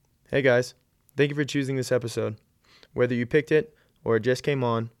Hey guys, thank you for choosing this episode. Whether you picked it or it just came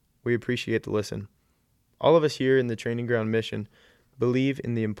on, we appreciate the listen. All of us here in the Training Ground Mission believe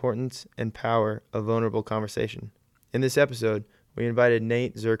in the importance and power of vulnerable conversation. In this episode, we invited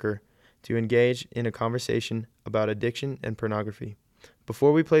Nate Zerker to engage in a conversation about addiction and pornography.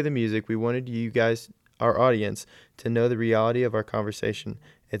 Before we play the music, we wanted you guys, our audience, to know the reality of our conversation.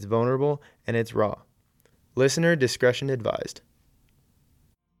 It's vulnerable and it's raw. Listener discretion advised.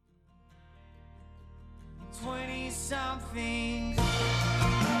 20-somethings.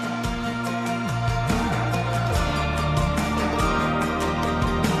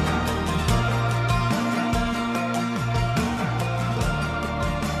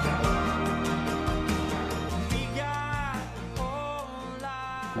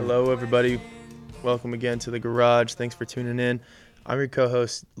 Hello, everybody. Welcome again to the garage. Thanks for tuning in. I'm your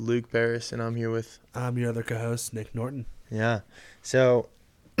co-host, Luke Barris, and I'm here with... I'm your other co-host, Nick Norton. Yeah. So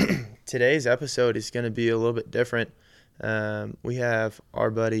today's episode is going to be a little bit different. We have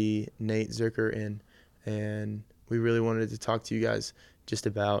our buddy Nate Zerker in, and we really wanted to talk to you guys just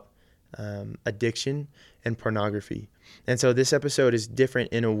about addiction and pornography. And so this episode is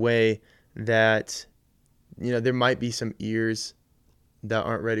different in a way that, you know, there might be some ears that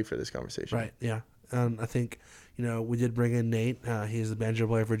aren't ready for this conversation. Right, yeah. I think, we did bring in Nate. He's the banjo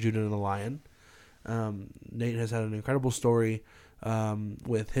player for Judah and the Lion. Nate has had an incredible story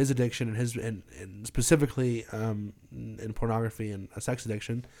with his addiction and specifically in pornography and a sex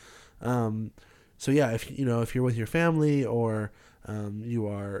addiction. So yeah, if you're with your family or you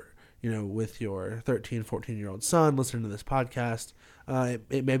are with your 13, 14-year-old son listening to this podcast,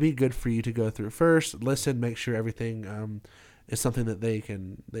 it may be good for you to go through first, listen, make sure everything is something that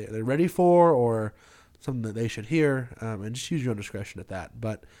they're ready for or something that they should hear, and just use your own discretion at that.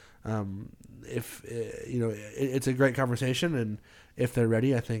 But if it's a great conversation, and if they're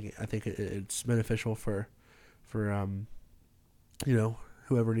ready, I think it's beneficial for whoever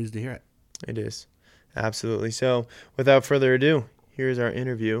needs to hear it. It is. Absolutely. So without further ado, here's our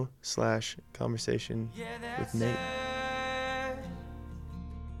interview / conversation with Nate.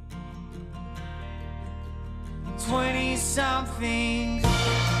 20-somethings.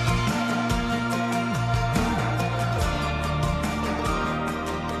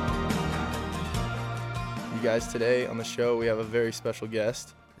 You guys, today on the show, we have a very special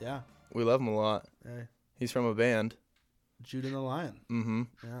guest. Yeah. We love him a lot. Hey. He's from a band. Judah and the Lion. Mm-hmm.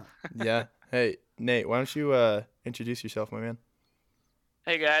 Yeah. Yeah. Hey, Nate, why don't you introduce yourself, my man?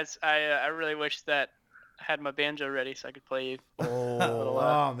 Hey guys, I really wish that I had my banjo ready so I could play you.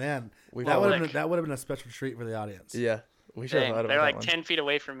 Oh man, that would have been a special treat for the audience. Yeah, we should have thought about they're that like one. 10 feet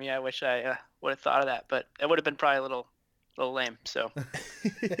away from me. I wish I would have thought of that, but it would have been probably a little lame. So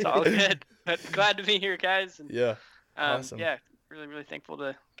it's all good. But glad to be here, guys. And, Yeah. Awesome. Yeah, really thankful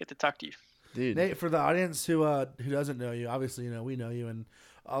to get to talk to you. Dude. Nate, for the audience who doesn't know you, obviously we know you, and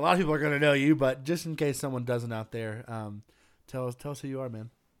a lot of people are going to know you, but just in case someone doesn't out there, tell us who you are, man.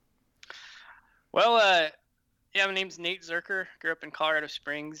 Well, yeah, my name's Nate Zerker. Grew up in Colorado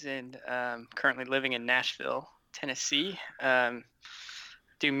Springs and currently living in Nashville, Tennessee.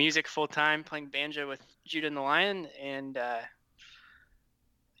 Do music full time, playing banjo with Judah and the Lion, and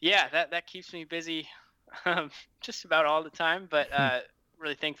yeah, that keeps me busy just about all the time. But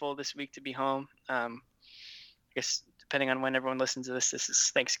really thankful this week to be home. I guess depending on when everyone listens to this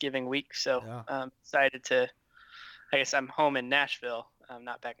is Thanksgiving week, so Yeah. Decided to. I guess I'm home in Nashville. I'm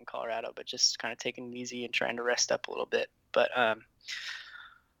not back in Colorado, but just kind of taking it easy and trying to rest up a little bit. But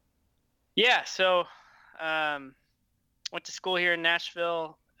yeah, so went to school here in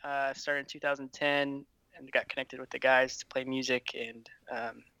Nashville. Started in 2010 and got connected with the guys to play music, and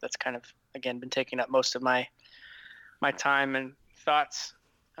that's kind of again been taking up most of my time and thoughts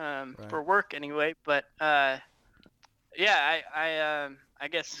for work anyway. But yeah, I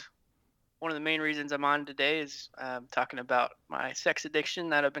guess one of the main reasons I'm on today is talking about my sex addiction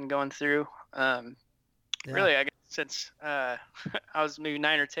that I've been going through. Really, I guess since I was maybe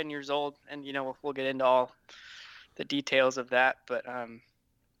 9 or 10 years old, and we'll get into all the details of that. But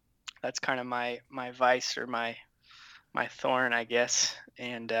that's kind of my vice or my thorn, I guess.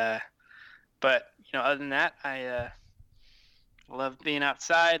 And but other than that, I love being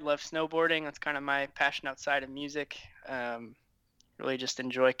outside, love snowboarding. That's kind of my passion outside of music. Really just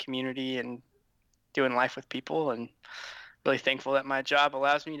enjoy community and doing life with people, and really thankful that my job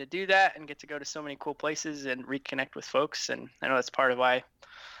allows me to do that and get to go to so many cool places and reconnect with folks. And I know that's part of why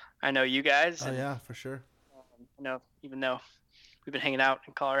I know you guys. Oh yeah, for sure. Even though we've been hanging out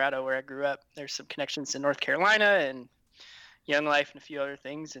in Colorado where I grew up, there's some connections to North Carolina and Young Life and a few other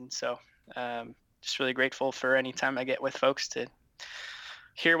things. And so just really grateful for any time I get with folks to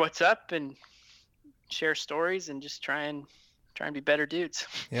hear what's up and share stories and just try and be better dudes.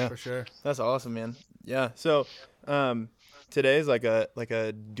 Yeah, For sure. that's awesome, man. Yeah. So, today is like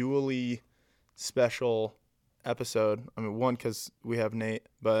a dually special episode. I mean, one, because we have Nate,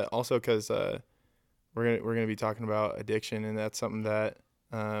 but also because we're gonna be talking about addiction, and that's something that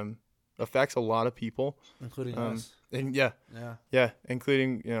affects a lot of people, Including us. and Yeah.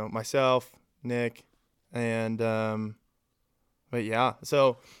 including myself, Nick, and but yeah.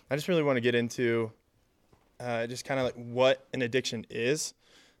 So I just really want to get into just kind of like what an addiction is,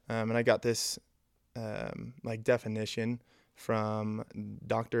 and I got this like definition from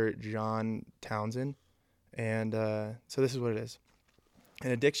Dr. John Townsend, and so this is what it is. An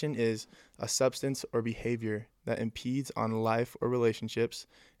addiction is a substance or behavior that impedes on life or relationships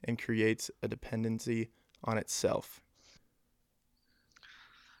and creates a dependency on itself.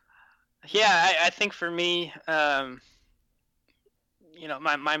 Yeah, I think for me, my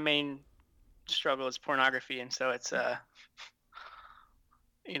main struggle is pornography, and so it's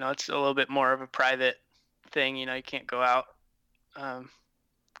it's a little bit more of a private thing. You can't go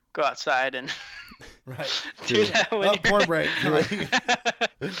outside and Right. do that when Porn break.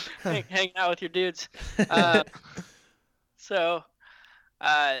 hanging out with your dudes. So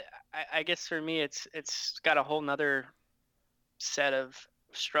I guess for me it's got a whole nother set of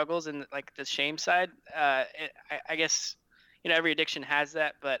struggles, and like the shame side. I guess every addiction has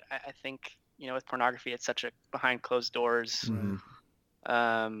that, but I think with pornography it's such a behind closed doors. Mhm.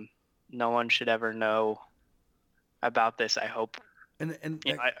 No one should ever know about this, I hope. And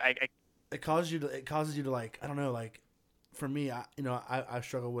I it causes you to like, I don't know, like for me, I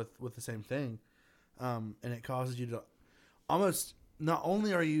struggle with the same thing, and it causes you to almost, not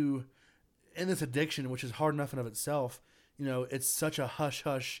only are you in this addiction, which is hard enough in of itself, it's such a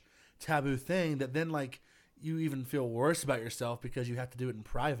hush taboo thing that then like you even feel worse about yourself because you have to do it in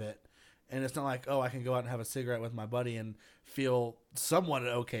private. And it's not like, oh, I can go out and have a cigarette with my buddy and feel somewhat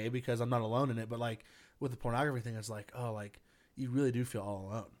okay because I'm not alone in it. But like with the pornography thing, it's like, oh, like you really do feel all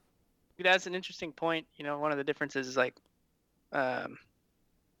alone. That's an interesting point. One of the differences is like,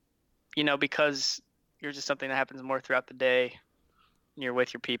 because you're just something that happens more throughout the day, and you're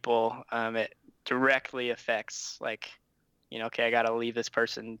with your people, it directly affects like, okay, I got to leave this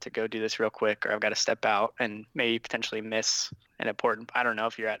person to go do this real quick, or I've got to step out and maybe potentially miss an important, I don't know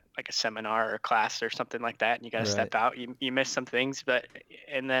if you're at like a seminar or a class or something like that and you got to step out, you miss some things. But,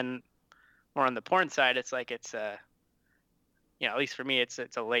 and then more on the porn side, it's like, it's at least for me, it's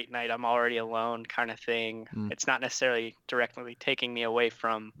a late night, I'm already alone kind of thing. It's not necessarily directly taking me away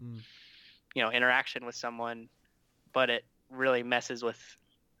from, interaction with someone, but it really messes with,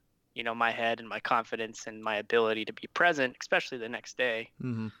 my head and my confidence and my ability to be present, especially the next day.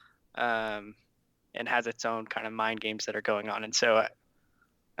 Mm-hmm. And has its own kind of mind games that are going on. And so,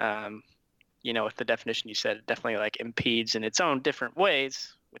 with the definition you said, it definitely like impedes in its own different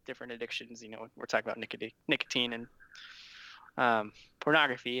ways with different addictions. We're talking about nicotine and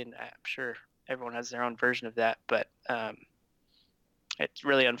pornography, and I'm sure everyone has their own version of that, but it's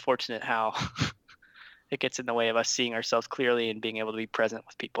really unfortunate how it gets in the way of us seeing ourselves clearly and being able to be present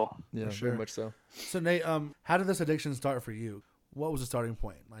with people. Yeah, For sure. very much so. So Nate, how did this addiction start for you? What was the starting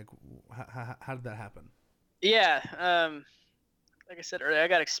point? Like, how did that happen? Yeah, like I said earlier, I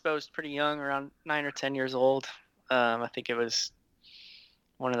got exposed pretty young, around 9 or 10 years old. I think it was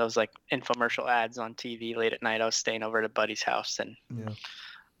one of those like infomercial ads on TV late at night. I was staying over at a buddy's house and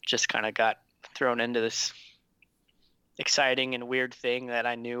just kind of got thrown into this exciting and weird thing that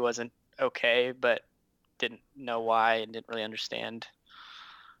I knew wasn't okay, but didn't know why and didn't really understand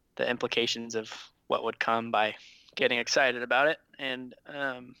the implications of what would come by getting excited about it. And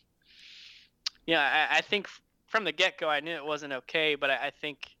I think from the get-go I knew it wasn't okay, but I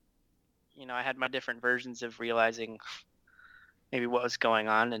think I had my different versions of realizing maybe what was going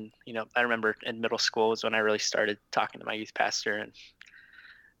on. And I remember in middle school was when I really started talking to my youth pastor, and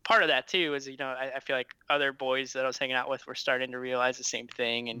part of that too is I feel like other boys that I was hanging out with were starting to realize the same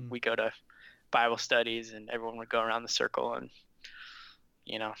thing, and we go to Bible studies and everyone would go around the circle and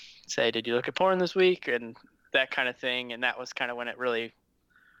say, did you look at porn this week, and that kind of thing. And that was kind of when it really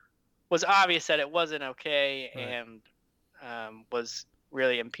was obvious that it wasn't okay. Right. And was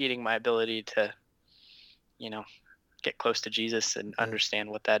really impeding my ability to get close to Jesus and understand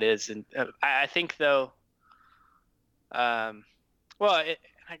what that is. And I think though I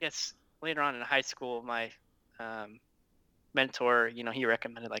guess later on in high school, my mentor, he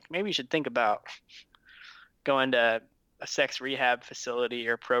recommended like maybe you should think about going to a sex rehab facility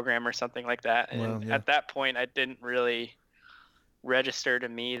or program or something like that. And at that point, I didn't really register to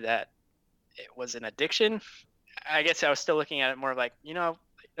me that it was an addiction. I guess I was still looking at it more like,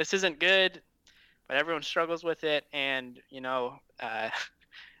 this isn't good, but everyone struggles with it. And, I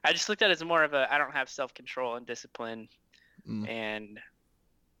just looked at it as more of I don't have self-control and discipline, and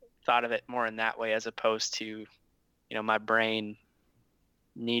thought of it more in that way as opposed to, my brain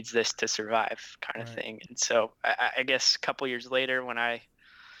needs this to survive kind of thing. And so I guess a couple years later, when I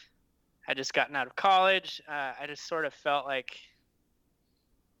had just gotten out of college, I just sort of felt like,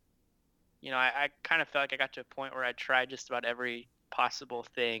 I kind of felt like I got to a point where I tried just about every possible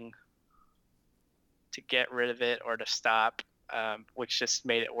thing to get rid of it or to stop, which just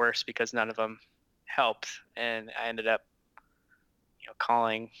made it worse because none of them helped. And I ended up,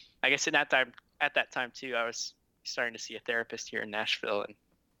 calling, I guess at that time too, I was starting to see a therapist here in Nashville. And,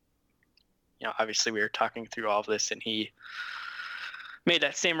 obviously we were talking through all of this, and he made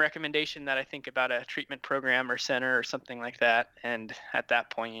that same recommendation that I think about a treatment program or center or something like that. And at that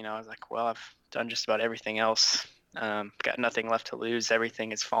point, I was like, well, I've done just about everything else. Got nothing left to lose.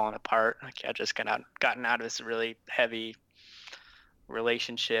 Everything is falling apart. Like I just gotten out of this really heavy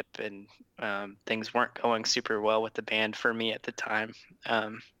relationship, and things weren't going super well with the band for me at the time.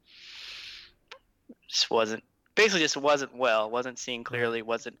 Just wasn't well, wasn't seeing clearly,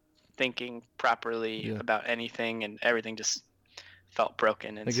 wasn't thinking properly about anything, and everything just felt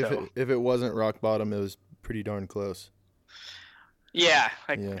broken. And like so if it wasn't rock bottom, it was pretty darn close. I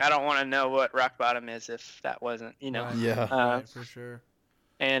don't want to know what rock bottom is if that wasn't, Right, for sure.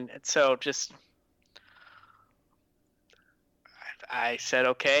 And so just I said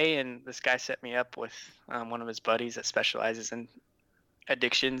okay, and this guy set me up with one of his buddies that specializes in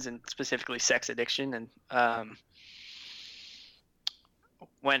addictions, and specifically sex addiction. And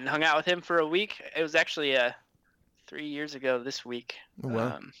went and hung out with him for a week. It was actually 3 years ago this week. Oh,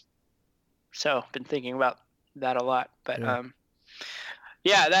 wow. So been thinking about that a lot. But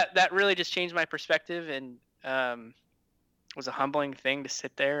that really just changed my perspective, and was a humbling thing to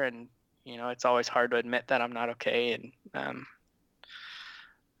sit there. And it's always hard to admit that I'm not okay. And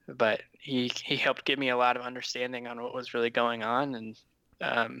but he helped give me a lot of understanding on what was really going on, and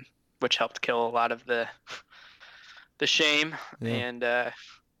which helped kill a lot of the shame. And I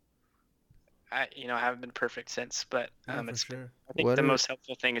haven't been perfect since, but For sure. I think the most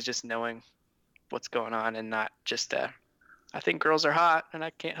helpful thing is just knowing what's going on, and not just I think girls are hot and I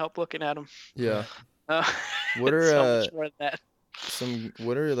can't help looking at them. Yeah. What are so much more than that.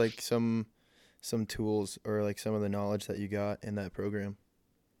 What are like some tools or like some of the knowledge that you got in that program?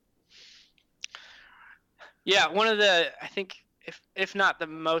 Yeah, one of the, I think if not the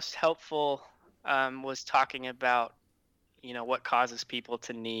most helpful, was talking about what causes people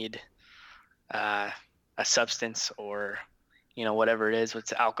to need a substance, or whatever it is,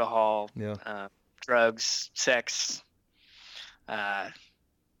 what's alcohol, drugs, sex. There's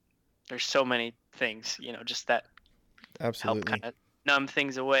so many things, just that Absolutely help kind of numb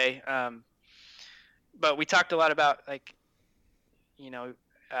things away. But we talked a lot about like,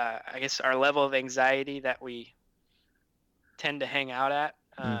 I guess our level of anxiety that we tend to hang out at.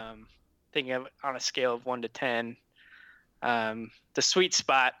 Thinking of on a scale of 1 to 10, the sweet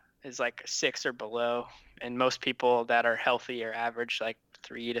spot is like a 6 or below, and most people that are healthy or average like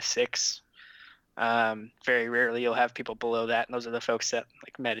 3 to 6. Very rarely you'll have people below that, and those are the folks that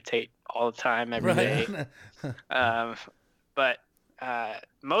like meditate all the time every day. But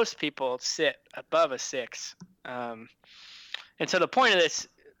most people sit above a 6. And so the point of this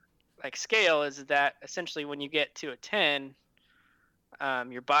like scale is that essentially when you get to a 10,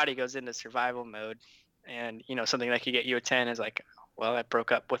 your body goes into survival mode. And something that could get you a 10 is like, well, I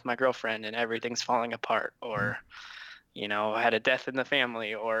broke up with my girlfriend and everything's falling apart, or I had a death in the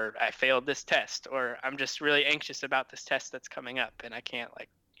family, or I failed this test, or I'm just really anxious about this test that's coming up and I can't like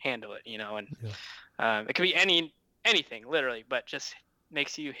handle it, and it could be anything literally, but just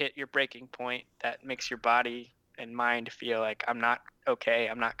makes you hit your breaking point that makes your body and mind feel like I'm not okay,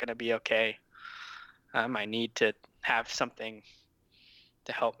 I'm not going to be okay. I need to have something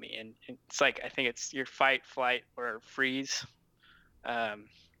to help me. And it's like, I think it's your fight, flight, or freeze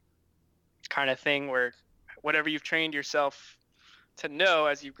kind of thing, where whatever you've trained yourself to know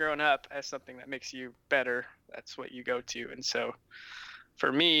as you've grown up as something that makes you better, that's what you go to. And so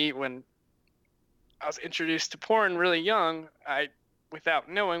for me, when I was introduced to porn really young, I, without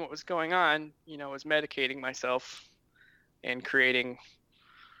knowing what was going on, was medicating myself and creating,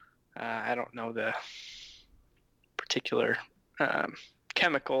 I don't know the particular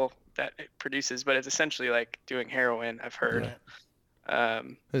chemical that it produces, but it's essentially like doing heroin, I've heard.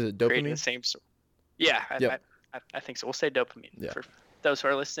 Is it Creating the dopamine? same yeah, Yep. I think so. We'll say dopamine. Yeah. For those who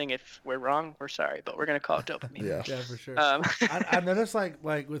are listening, if we're wrong, we're sorry, but we're going to call it dopamine. Yeah. Yeah, for sure. Um, I noticed like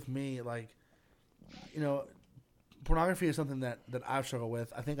with me, like, pornography is something that I've struggled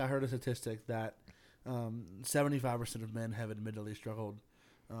with. I think I heard a statistic that 75% of men have admittedly struggled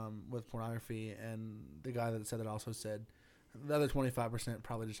with pornography, and the guy that said that also said the other 25%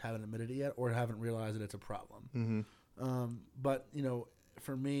 probably just haven't admitted it yet or haven't realized that it's a problem. Mm-hmm. But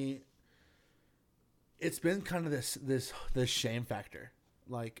for me, it's been kind of this shame factor.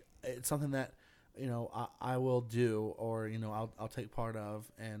 Like, it's something that I will do, or I'll take part of,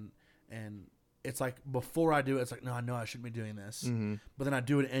 and it's like before I do it, it's like, no, I know I shouldn't be doing this, but then I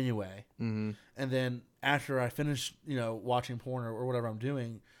do it anyway, and then after I finish watching porn or whatever I'm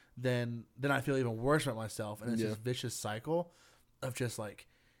doing, then I feel even worse about myself, and it's this vicious cycle of just like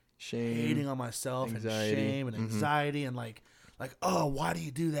Shame, hating on myself, anxiety, and shame and anxiety, and like, oh, why do you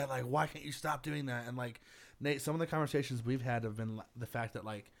do that? Like, why can't you stop doing that? And like, Nate, some of the conversations we've had have been the fact that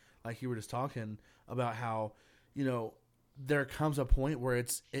like you were just talking about how, there comes a point where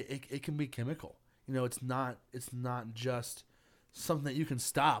it can be chemical. It's not just something that you can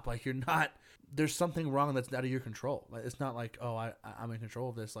stop. Like, there's something wrong that's out of your control. Like, it's not like, oh, I'm in control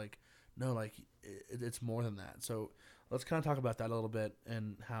of this. Like, no, like it's more than that. So let's kind of talk about that a little bit,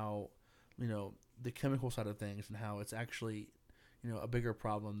 and how, the chemical side of things, and how it's actually, a bigger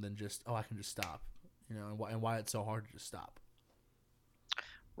problem than just, oh, I can just stop, and why it's so hard to just stop.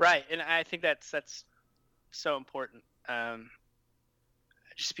 Right, and I think that's so important.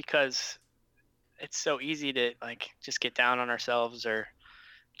 Just because it's so easy to like just get down on ourselves or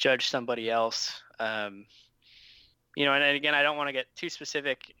judge somebody else. And again, I don't want to get too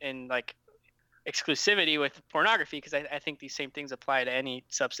specific in like exclusivity with pornography, because I think these same things apply to any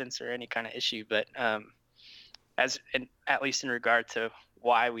substance or any kind of issue. But at least in regard to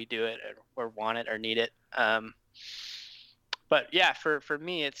why we do it or want it or need it. But yeah, for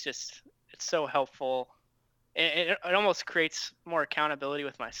me, it's so helpful. It almost creates more accountability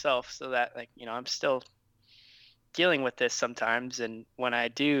with myself, so that like, I'm still dealing with this sometimes. And when I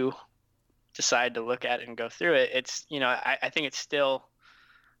do decide to look at it and go through it, it's, I think it's still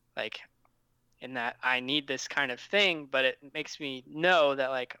like, in that I need this kind of thing, but it makes me know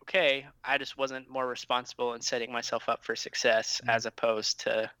that like, okay, I just wasn't more responsible in setting myself up for success, as opposed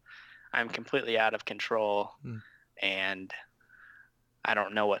to I'm completely out of control and I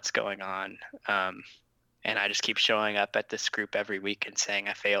don't know what's going on. And I just keep showing up at this group every week and saying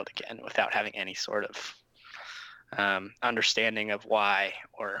I failed again, without having any sort of understanding of why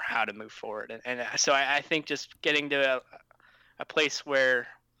or how to move forward. And so I think just getting to a place where,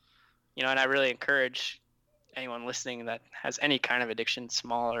 and I really encourage anyone listening that has any kind of addiction,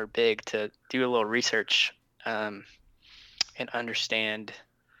 small or big, to do a little research and understand,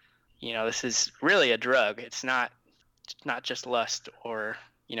 this is really a drug. It's not just lust or,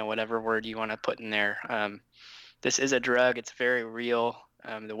 whatever word you want to put in there. This is a drug. It's very real.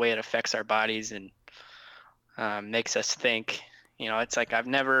 The way it affects our bodies and makes us think. It's like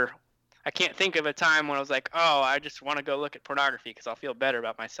I can't think of a time when I was like, oh, I just want to go look at pornography because I'll feel better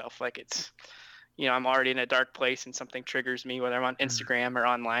about myself. Like, it's, I'm already in a dark place and something triggers me, whether I'm on Instagram or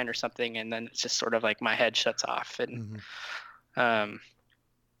online or something, and then it's just sort of like my head shuts off. And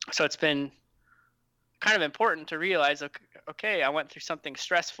so it's been kind of important to realize, okay, I went through something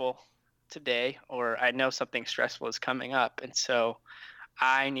stressful today, or I know something stressful is coming up. And so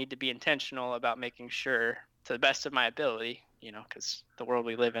I need to be intentional about making sure, to the best of my ability, because the world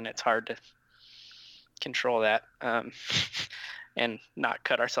we live in, it's hard to control that and not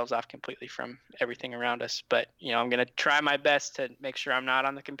cut ourselves off completely from everything around us. But, I'm going to try my best to make sure I'm not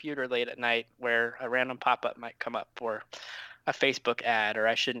on the computer late at night where a random pop-up might come up, or a Facebook ad, or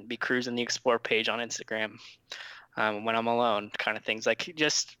I shouldn't be cruising the Explore page on Instagram when I'm alone, kind of things. Like,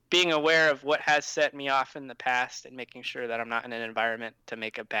 just being aware of what has set me off in the past and making sure that I'm not in an environment to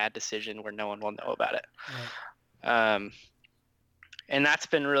make a bad decision where no one will know about it. Right. And that's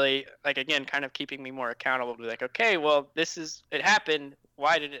been really, like, again, kind of keeping me more accountable to be like, okay, well, it happened.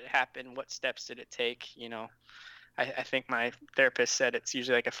 Why did it happen? What steps did it take? I think my therapist said it's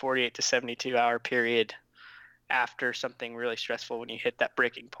usually like a 48 to 72 hour period after something really stressful, when you hit that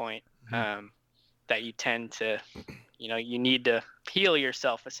breaking point, that you tend to, you need to heal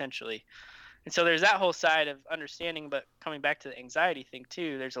yourself, essentially. And so there's that whole side of understanding. But coming back to the anxiety thing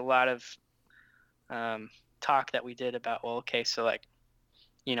too, there's a lot of talk that we did about, well, okay, so like,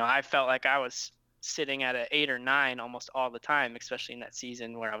 I felt like I was sitting at an 8 or 9 almost all the time, especially in that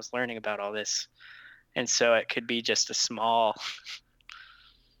season where I was learning about all this. And so it could be just a small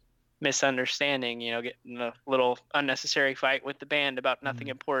misunderstanding, getting a little unnecessary fight with the band about nothing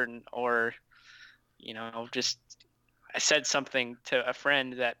important, or, just I said something to a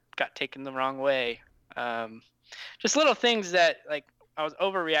friend that got taken the wrong way. Just little things that, like, I was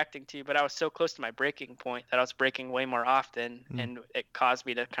overreacting to, but I was so close to my breaking point that I was breaking way more often, and it caused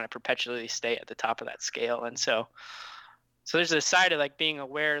me to kind of perpetually stay at the top of that scale. And so there's a side of like being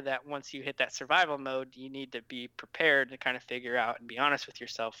aware that once you hit that survival mode, you need to be prepared to kind of figure out and be honest with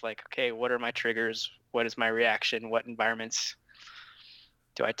yourself, like, okay, what are my triggers? What is my reaction? What environments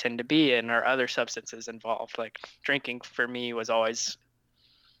do I tend to be in? Are other substances involved? Like drinking for me was always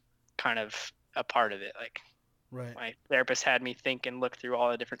kind of a part of it. Like Right. my therapist had me think and look through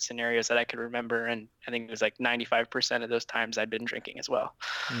all the different scenarios that I could remember, and I think it was like 95% of those times I'd been drinking as well.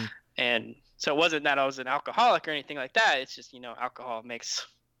 And so it wasn't that I was an alcoholic or anything like that. It's just, alcohol makes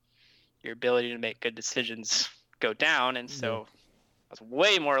your ability to make good decisions go down. And so I was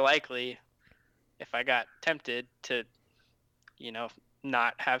way more likely, if I got tempted, to,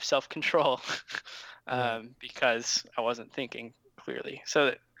 not have self-control because I wasn't thinking clearly.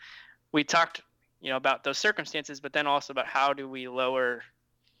 So we talked, about those circumstances, but then also about how do we lower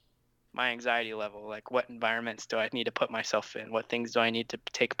my anxiety level? Like what environments do I need to put myself in? What things do I need to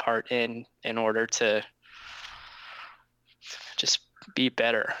take part in order to just be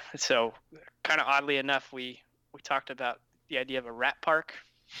better? So kind of oddly enough, we talked about the idea of a rat park.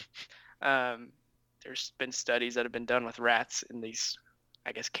 There's been studies that have been done with rats in these,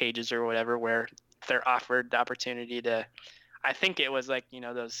 I guess, cages or whatever, where they're offered the opportunity to, I think it was like,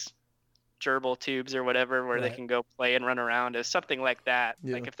 those gerbil tubes or whatever, where they can go play and run around. It's something like that.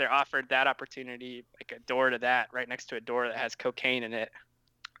 Yeah. Like if they're offered that opportunity, like a door to that right next to a door that has cocaine in it,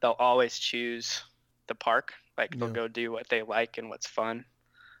 they'll always choose the park. Like they'll go do what they like and what's fun.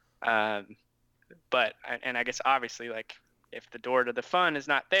 But I guess obviously, like if the door to the fun is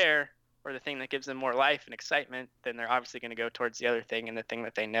not there, or the thing that gives them more life and excitement, then they're obviously going to go towards the other thing and the thing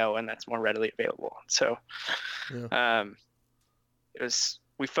that they know and that's more readily available. So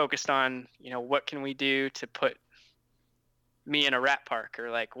we focused on, what can we do to put me in a rat park, or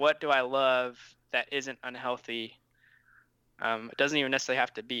like, what do I love that isn't unhealthy? It doesn't even necessarily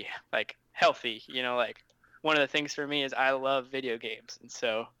have to be like healthy, like one of the things for me is I love video games. And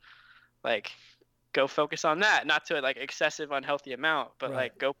so like, go focus on that, not to like excessive unhealthy amount, but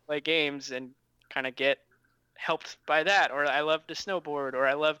like go play games and kind of get helped by that. Or I love to snowboard, or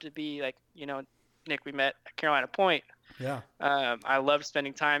I love to be like, Nick, we met at Carolina Point. Yeah. I loved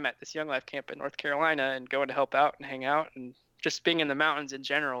spending time at this Young Life camp in North Carolina and going to help out and hang out and just being in the mountains in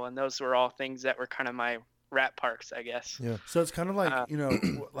general. And those were all things that were kind of my rat parks, I guess. Yeah. So it's kind of like,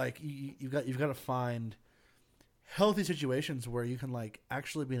 like you've got to find healthy situations where you can like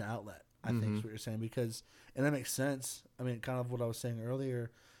actually be an outlet, I think is what you're saying, because, and that makes sense. I mean, kind of what I was saying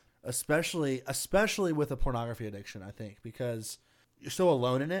earlier, especially with a pornography addiction, I think, because you're so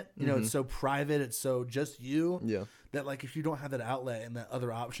alone in it, it's so private, it's so just you, that like if you don't have that outlet and that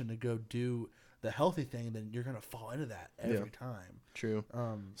other option to go do the healthy thing, then you're going to fall into that every time. True.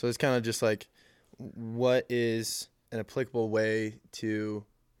 So it's kind of just like, what is an applicable way to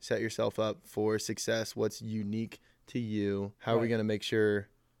set yourself up for success? What's unique to you? How are we going to make sure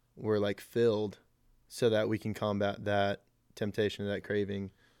we're like filled so that we can combat that temptation, that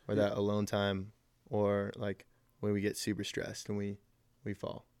craving, or that alone time, or like when we get super stressed and we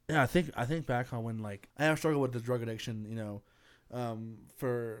fall. Yeah, I think back on when like I have struggled with the drug addiction,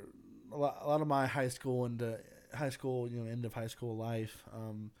 for a lot of my high school, end of high school life,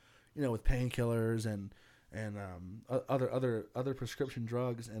 with painkillers and other prescription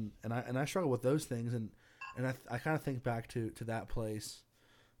drugs, and I struggle with those things, and I kind of think back to that place,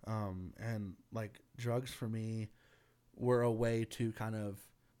 and like drugs for me were a way to kind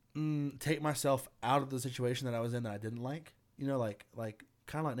of take myself out of the situation that I was in that I didn't like, like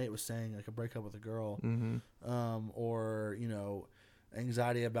kind of like Nate was saying, like a breakup with a girl, or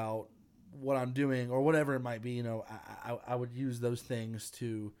anxiety about what I'm doing or whatever it might be. I would use those things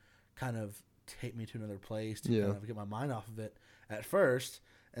to kind of take me to another place to kind of get my mind off of it at first,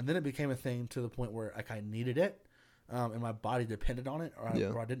 and then it became a thing to the point where like I needed it, and my body depended on it, or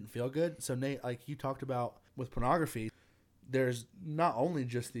I didn't feel good. So Nate, like you talked about with pornography, there's not only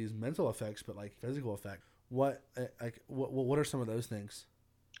just these mental effects, but like physical effects. What are some of those things?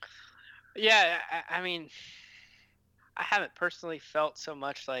 Yeah, I mean, I haven't personally felt so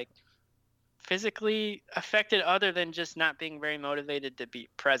much like physically affected, other than just not being very motivated to be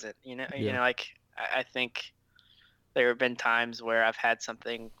present. Like I think there have been times where I've had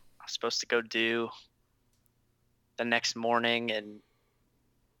something I was supposed to go do the next morning, and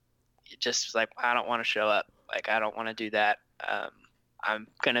it just was like, I don't want to show up. Like, I don't want to do that. I'm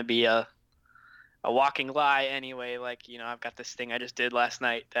going to be a walking lie anyway. Like, I've got this thing I just did last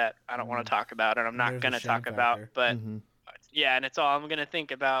night that I don't want to talk about, and I'm not going to talk about, but yeah, and it's all I'm gonna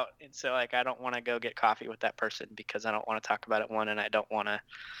think about. And so like I don't want to go get coffee with that person because I don't want to talk about it, one, and I don't want to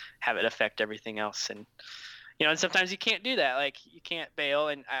have it affect everything else. And and sometimes you can't do that. Like you can't bail.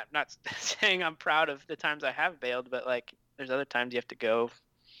 And I'm not saying I'm proud of the times I have bailed, but like there's other times you have to go.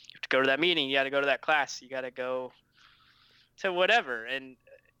 You have to go to that meeting. You got to go to that class. You got to go to whatever, and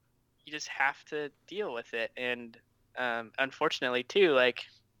you just have to deal with it. And unfortunately, too, like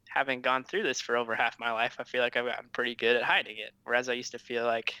having gone through this for over half my life, I feel like I've gotten pretty good at hiding it. Whereas I used to feel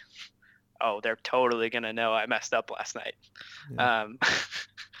like, oh, they're totally gonna know I messed up last night. Yeah.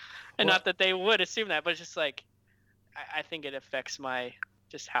 And not that they would assume that, but it's just like I think it affects my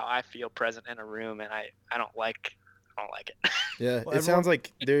just how I feel present in a room, and I don't like it. Yeah, Well, it sounds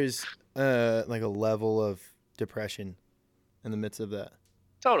like there's like a level of depression in the midst of that.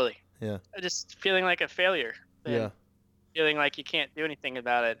 Totally. Yeah. Just feeling like a failure. And Yeah. feeling like you can't do anything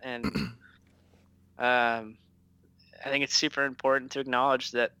about it. And I think it's super important to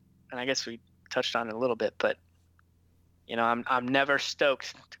acknowledge that, and I guess we touched on it a little bit, but I'm never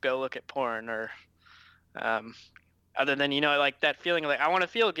stoked to go look at porn or other than like that feeling like I want to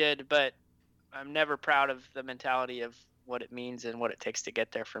feel good, but I'm never proud of the mentality of what it means and what it takes to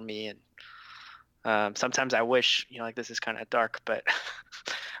get there for me. And sometimes I wish, like this is kind of dark, but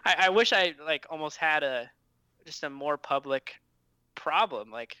I wish I like almost had just a more public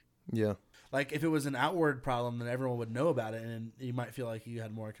problem. Like, Yeah. Like if it was an outward problem, then everyone would know about it, and you might feel like you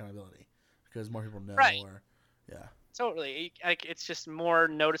had more accountability because more people know. Right. Or, yeah. totally. Like it's just more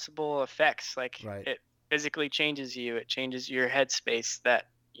noticeable effects. Like Right. it physically changes you. It changes your headspace. That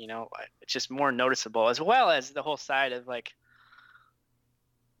it's just more noticeable, as well as the whole side of like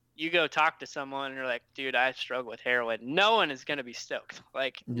you go talk to someone and you're like, dude, I struggle with heroin. No one is gonna be stoked.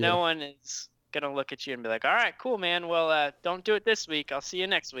 Like no one is gonna look at you and be like, all right, cool, man. Well, don't do it this week. I'll see you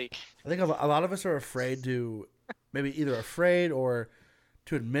next week. I think a lot of us are afraid to, maybe either afraid or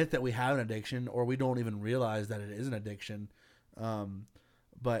to admit that we have an addiction, or we don't even realize that it is an addiction.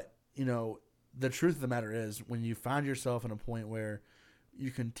 But the truth of the matter is, when you find yourself in a point where you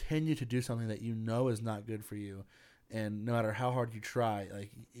continue to do something that you know is not good for you, and no matter how hard you try,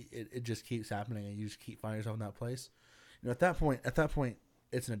 like it just keeps happening, and you just keep finding yourself in that place. At that point,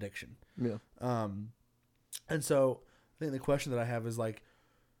 it's an addiction. Yeah. And so I think the question that I have is like,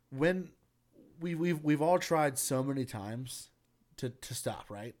 when we've all tried so many times to stop,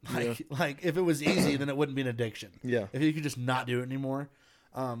 right? Like if it was easy, then it wouldn't be an addiction. Yeah. If you could just not do it anymore.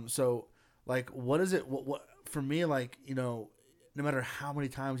 So like, what is it? What for me? Like no matter how many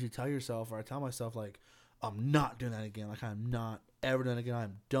times you tell yourself, or I tell myself, like I'm not doing that again. Like I'm not ever doing it again.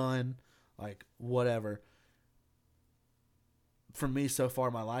 I'm done. Like whatever. For me, so far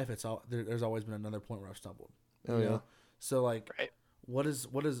in my life, there's always been another point where I've stumbled. Oh yeah. So like, Right. what is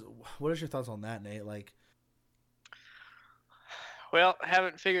your thoughts on that, Nate? Like, Well, I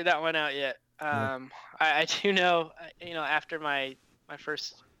haven't figured that one out yet. I do know, after my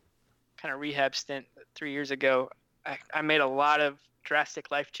first kind of rehab stint 3 years ago, I made a lot of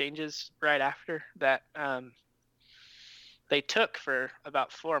drastic life changes right after that. They took for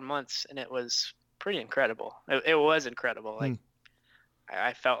about 4 months, and it was pretty incredible. It was incredible. Like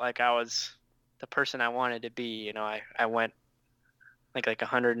I felt like I was the person I wanted to be. I went like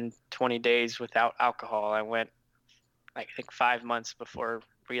 120 days without alcohol. I went I think 5 months before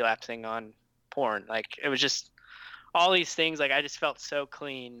relapsing on porn. Like it was just all these things. Like I just felt so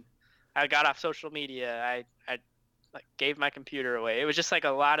clean. I got off social media. I like gave my computer away. It was just like a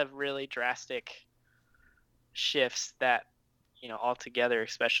lot of really drastic shifts that altogether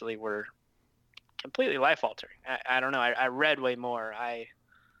especially were completely life altering. I don't know. I read way more. I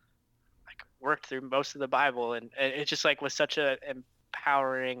worked through most of the Bible, and it just like was such a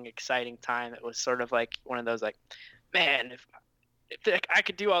empowering, exciting time. It was sort of like one of those like, man, if like, I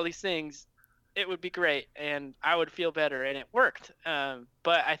could do all these things, it would be great, and I would feel better, and it worked.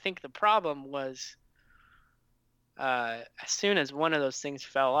 But I think the problem was as soon as one of those things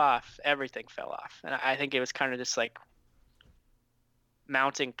fell off, everything fell off. And I think it was kind of just like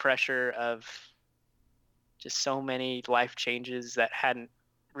mounting pressure of just so many life changes that hadn't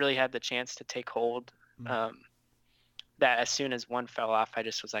really had the chance to take hold. That as soon as one fell off, I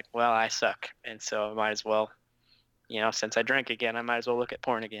just was like, well, I suck. And so I might as well, since I drank again, I might as well look at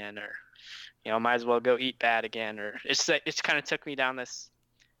porn again, or, might as well go eat bad again. Or it's kind of took me down this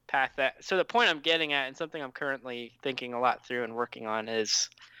path so the point I'm getting at, and something I'm currently thinking a lot through and working on, is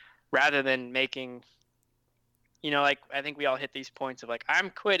rather than making, like I think we all hit these points of like, I'm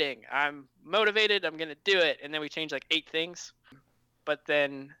quitting, I'm motivated, I'm going to do it. And then we change like 8 things, but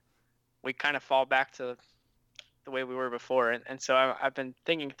then we kind of fall back to the way we were before. And so I've been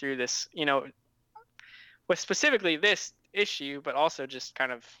thinking through this, with specifically this, issue, but also just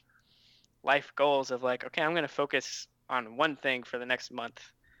kind of life goals of like, okay, I'm going to focus on one thing for the next month,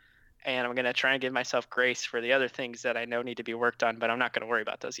 and I'm going to try and give myself grace for the other things that I know need to be worked on, but I'm not going to worry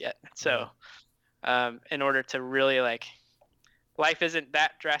about those yet. So in order to really like, life isn't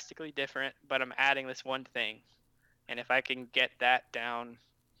that drastically different, but I'm adding this one thing, and if I can get that down,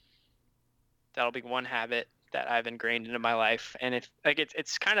 that'll be one habit that I've ingrained into my life. And if like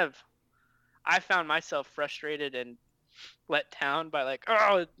it's kind of, I found myself frustrated and let down by like,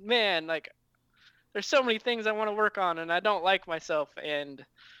 oh man, like there's so many things I want to work on and I don't like myself, and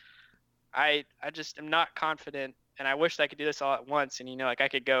I just am not confident, and I wish I could do this all at once. And like I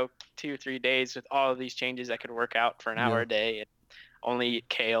could go 2-3 days with all of these changes. I could work out for an hour a day and only eat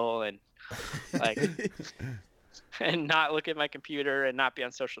kale and like and not look at my computer and not be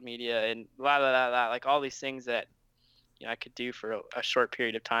on social media and like all these things that I could do for a short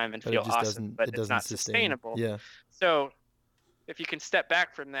period of time and feel awesome, but it's not sustainable. Yeah. So if you can step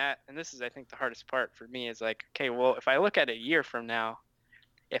back from that, and this is I think the hardest part for me, is like, okay, well, if I look at a year from now,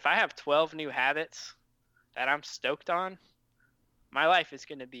 if I have 12 new habits that I'm stoked on, my life is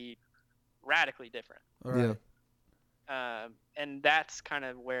going to be radically different. All right. Yeah. And that's kind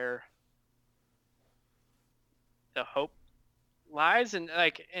of where the hope lies. And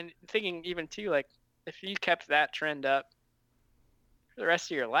like, and thinking even too, like if you kept that trend up for the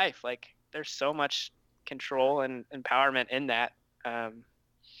rest of your life, like there's so much control and empowerment in that.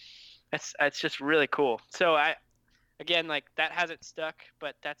 It's just really cool. So again, like that hasn't stuck,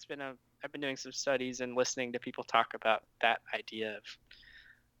 but I've been doing some studies and listening to people talk about that idea of,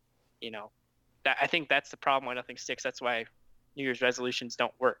 that I think that's the problem why nothing sticks. That's why New Year's resolutions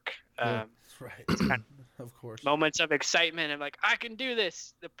don't work. That's right. Of course. Moments of excitement and like, I can do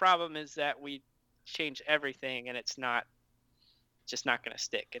this. The problem is that we change everything and it's just not going to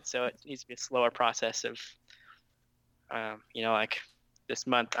stick. And so it needs to be a slower process of, like this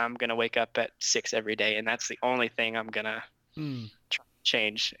month, I'm going to wake up at 6 every day. And that's the only thing I'm going to try to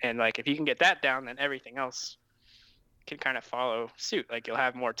change. And like, if you can get that down, then everything else can kind of follow suit. Like you'll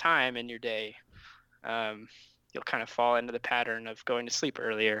have more time in your day. You'll kind of fall into the pattern of going to sleep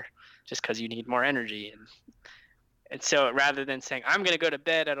earlier just because you need more energy. And so rather than saying, I'm going to go to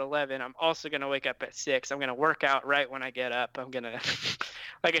bed at 11, I'm also going to wake up at 6. I'm going to work out right when I get up. I'm going to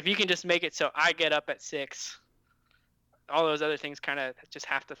like, if you can just make it so I get up at 6, all those other things kind of just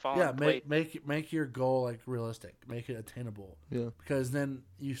have to fall in place. Make your goal like realistic, make it attainable. Yeah. Because then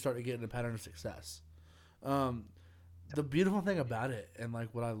you start to get in a pattern of success. The beautiful thing about it, and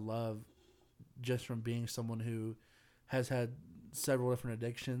like what I love just from being someone who has had several different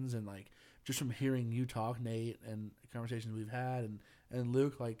addictions, and like just from hearing you talk, Nate, and conversations we've had, and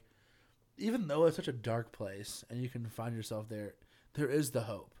Luke, like even though it's such a dark place and you can find yourself there, there is the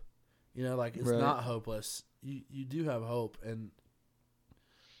hope. Like it's not hopeless. You do have hope, and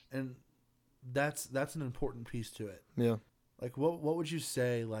that's an important piece to it. Yeah. Like what would you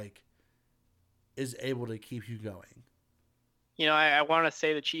say like is able to keep you going? I want to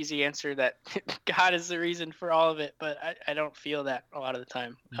say the cheesy answer that God is the reason for all of it, but I don't feel that a lot of the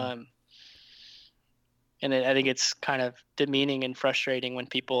time. And I think it's kind of demeaning and frustrating when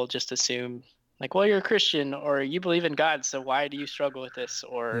people just assume like, well, you're a Christian or you believe in God, so why do you struggle with this?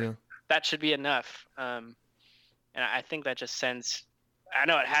 Or that should be enough. And I think that just I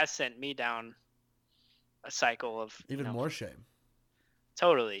know it has sent me down a cycle of even more shame.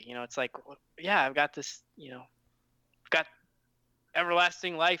 Totally. It's like, yeah, I've got this, I've got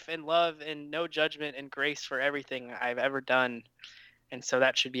everlasting life and love and no judgment and grace for everything I've ever done. And so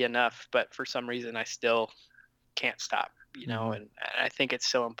that should be enough. But for some reason, I still can't stop, and I think it's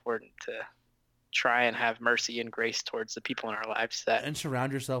so important to try and have mercy and grace towards the people in our lives and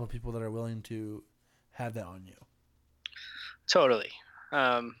surround yourself with people that are willing to have that on you. Totally.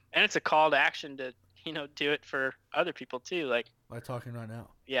 And it's a call to action to, do it for other people too. Like talking right now.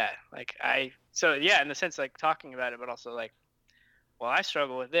 Yeah. Like in the sense like talking about it, but also like, well, I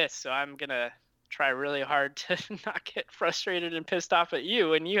struggle with this, so I'm going to try really hard to not get frustrated and pissed off at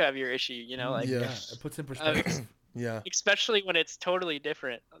you when you have your issue, it puts in perspective. Yeah. Especially when it's totally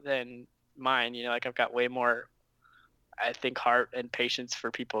different than mine, like I've got way more, I think, heart and patience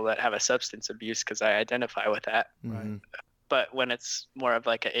for people that have a substance abuse because I identify with that. Mm-hmm. But when it's more of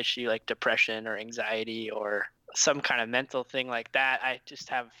like an issue like depression or anxiety or some kind of mental thing like that, I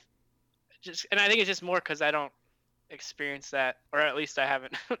and I think it's just more because I don't experience that, or at least I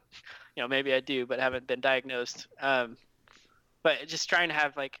haven't, maybe I do, but haven't been diagnosed. But just trying to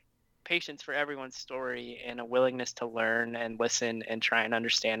have like patience for everyone's story and a willingness to learn and listen and try and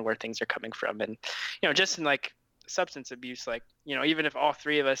understand where things are coming from. And, just in like substance abuse, like, even if all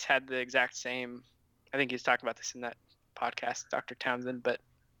three of us had the exact same, I think he was talking about this in that podcast, Dr. Townsend, but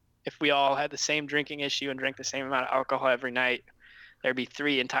if we all had the same drinking issue and drank the same amount of alcohol every night, there'd be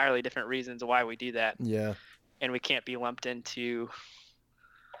 3 entirely different reasons why we do that. Yeah. And we can't be lumped into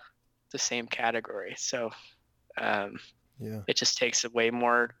the same category. So it just takes a way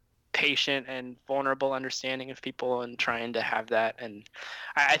more patient and vulnerable understanding of people and trying to have that. And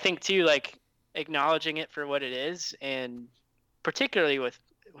I think too, like acknowledging it for what it is, and particularly with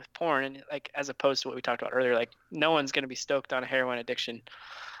porn, and like as opposed to what we talked about earlier, like no one's going to be stoked on a heroin addiction.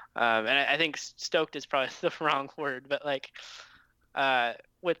 And I think stoked is probably the wrong word, but like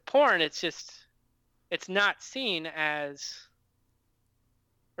with porn, it's not seen as,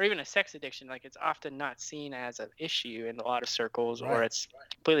 or even a sex addiction, like it's often not seen as an issue in a lot of circles, or it's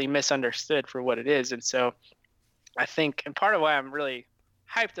completely misunderstood for what it is. And so I think, and part of why I'm really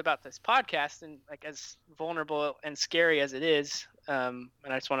hyped about this podcast, and like as vulnerable and scary as it is, and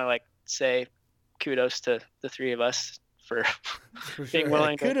I just want to like say kudos to the 3 of us for being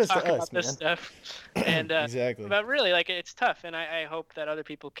willing to talk about this stuff. And exactly. But really, like it's tough, and I hope that other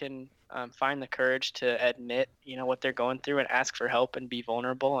people can find the courage to admit, what they're going through and ask for help and be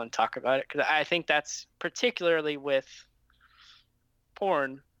vulnerable and talk about it. Because I think that's particularly with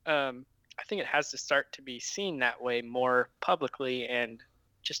porn. I think it has to start to be seen that way more publicly and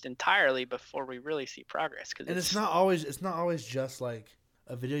just entirely before we really see progress. And it's not always just like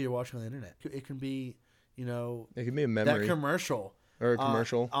a video you're watching on the internet. It can be, it can be a memory, that commercial, or a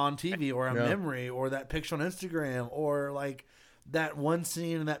commercial on TV, or a memory, or that picture on Instagram, or like that one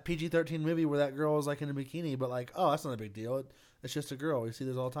scene in that PG-13 movie where that girl is like in a bikini, but like, oh, that's not a big deal. It's just a girl. We see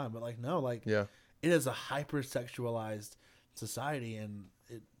this all the time. But like, no, like, it is a hyper-sexualized society, and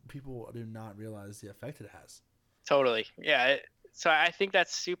people do not realize the effect it has. Totally. Yeah. So I think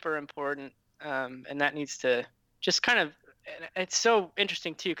that's super important. And that needs to just kind of, and it's so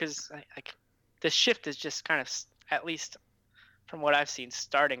interesting too, because like the shift is just kind of, at least from what I've seen,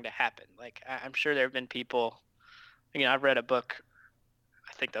 starting to happen. Like I'm sure there have been people, I've read a book,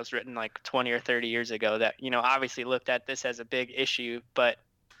 I think that was written like 20 or 30 years ago that, obviously looked at this as a big issue, but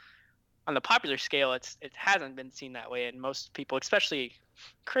on the popular scale, it hasn't been seen that way. And most people, especially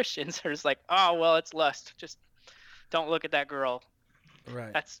Christians, are just like, oh, well, it's lust. Just don't look at that girl.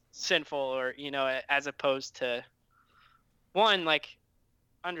 Right. That's sinful, or, as opposed to one, like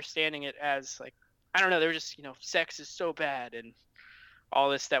understanding it as like, I don't know, they're just, sex is so bad and all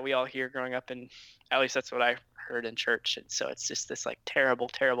this that we all hear growing up, and at least that's what I heard in church. And so it's just this like terrible,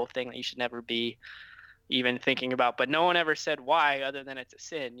 terrible thing that you should never be even thinking about, but no one ever said why, other than it's a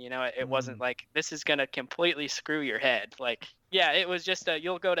sin. It wasn't like this is going to completely screw your head. Like, yeah, it was just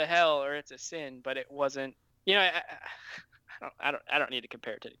you'll go to hell or it's a sin, but it wasn't, I don't need to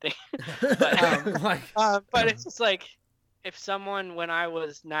compare it to anything. But it's just like, if someone, when I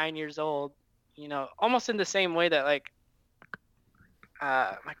was 9 years old, almost in the same way that like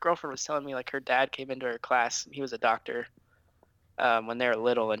my girlfriend was telling me, like her dad came into her class, and he was a doctor, when they were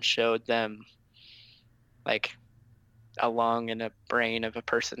little, and showed them like a lung and a brain of a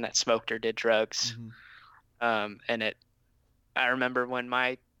person that smoked or did drugs. And I remember when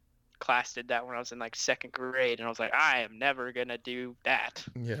my class did that when I was in like 2nd grade, and I was like, I am never gonna do that.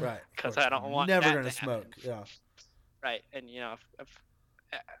 Yeah. Right. Because I don't want never that gonna to smoke. happen. Yeah. Right. And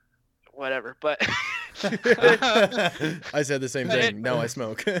whatever, but I said the same thing. No, I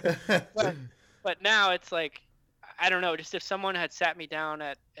smoke. but now it's like, I don't know, just if someone had sat me down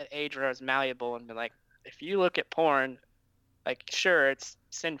at an age where I was malleable and been like, if you look at porn, like, sure, it's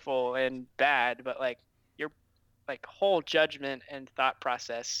sinful and bad, but like your like whole judgment and thought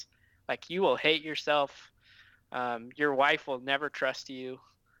process, like you will hate yourself, your wife will never trust you,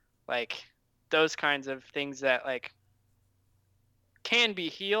 like those kinds of things that like can be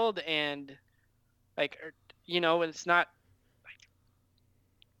healed, and like, it's not like,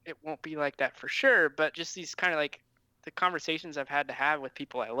 it won't be like that for sure, but just these kind of like the conversations I've had to have with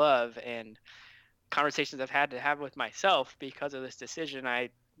people I love, and conversations I've had to have with myself because of this decision I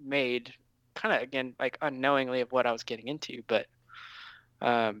made, kind of, again, like unknowingly, of what I was getting into. But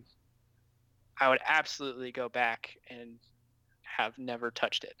I would absolutely go back and have never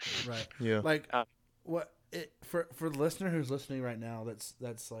touched it. Right. Yeah. Like for the listener who's listening right now,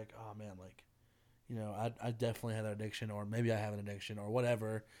 that's like, oh man, like, I definitely had an addiction, or maybe I have an addiction, or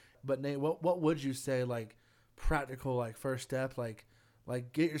whatever. But Nate, what would you say, like, practical, like, first step, like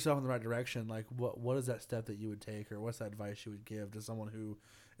get yourself in the right direction? Like, what is that step that you would take, or what's that advice you would give to someone who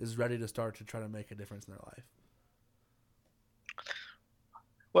is ready to start to try to make a difference in their life?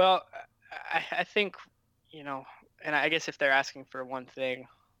 Well, I think, and I guess if they're asking for one thing,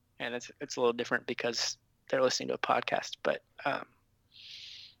 and it's a little different because they're listening to a podcast, but I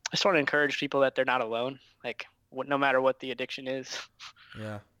just want to encourage people that they're not alone. Like, no matter what the addiction is.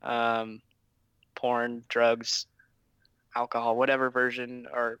 Yeah. Porn, drugs, alcohol, whatever version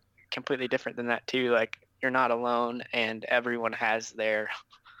are completely different than that too. Like, you're not alone, and everyone has their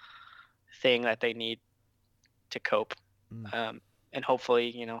thing that they need to cope. And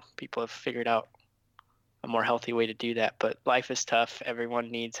hopefully, people have figured out a more healthy way to do that. But life is tough.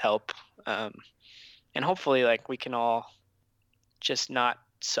 Everyone needs help. And hopefully, like, we can all just not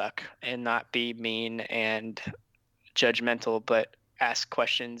suck and not be mean and judgmental, but ask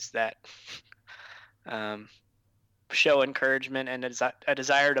questions that show encouragement and a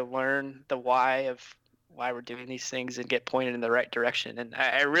desire to learn the why of why we're doing these things and get pointed in the right direction. And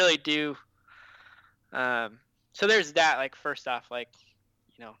I really do. So there's that. Like, first off, like,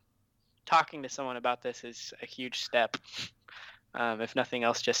 talking to someone about this is a huge step. If nothing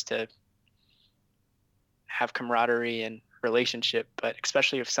else, just to have camaraderie and relationship, but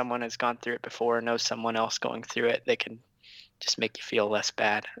especially if someone has gone through it before and knows someone else going through it, they can just make you feel less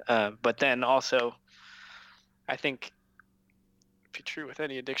bad. But then also, I think it'd be true with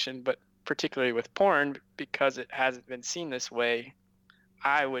any addiction, but particularly with porn, because it hasn't been seen this way,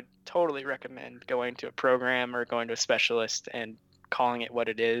 I would totally recommend going to a program or going to a specialist and calling it what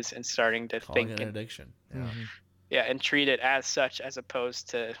it is and starting to Calling think it an addiction. yeah, and treat it as such, as opposed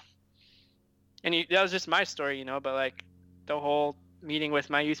to, and that was just my story, but like the whole meeting with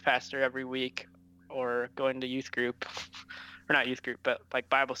my youth pastor every week, or going to youth group, or not youth group, but like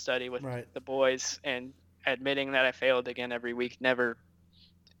Bible study with the boys, and admitting that I failed again every week never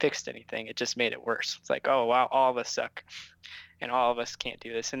fixed anything. It just made it worse. It's like, oh wow, all of us suck and all of us can't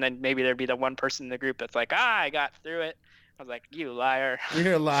do this. And then maybe there'd be the one person in the group that's like, I got through it. I was like, you liar.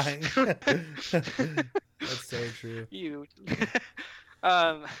 You're lying. That's so true. You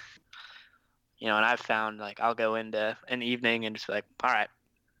and I've found, like, I'll go into an evening and just be like, all right,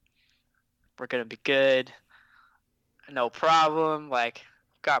 we're gonna be good, no problem, like,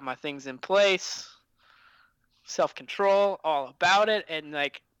 got my things in place, self-control, all about it. And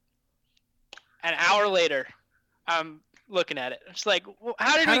like an hour later, I'm looking at it. It's like,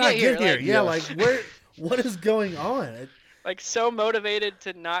 how did we get here? Like, yeah, like, what is going on? Like, so motivated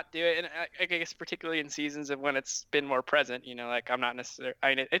to not do it. And I guess particularly in seasons of when it's been more present, like, I'm not necessarily,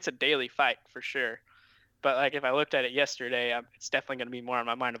 it's a daily fight for sure. But like, if I looked at it yesterday, it's definitely going to be more on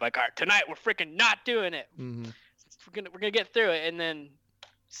my mind of like, all right, tonight we're freaking not doing it. Mm-hmm. We're going to get through it. And then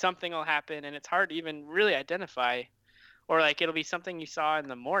something will happen, and it's hard to even really identify, or like, it'll be something you saw in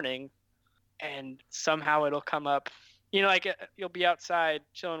the morning and somehow it'll come up, like, you'll be outside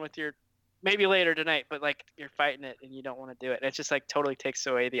chilling with maybe later tonight, but like, you're fighting it and you don't want to do it. And it just like totally takes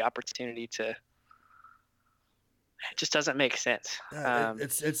away the opportunity to, it just doesn't make sense.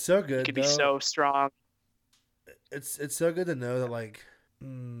 It's so good. It could be so strong. It's so good to know that, like,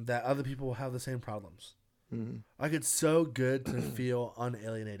 that other people will have the same problems. Mm-hmm. Like, it's so good to feel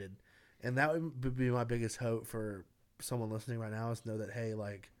unalienated. And that would be my biggest hope for someone listening right now, is to know that, hey,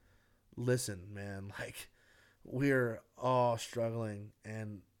 like, listen, man, like, we're all struggling,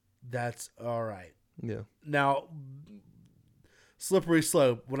 and that's all right. Yeah. Now, slippery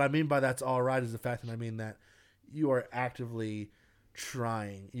slope. What I mean by that's all right is the fact that I mean that you are actively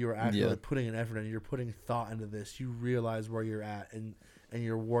trying. You are actively putting an effort in. You're putting thought into this. You realize where you're at, and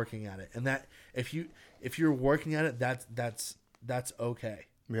you're working at it. And that if you're working at it, that's okay.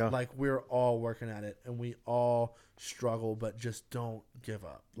 Yeah. Like, we're all working at it, and we all struggle, but just don't give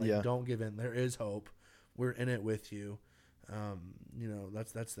up. Like, don't give in. There is hope. We're in it with you.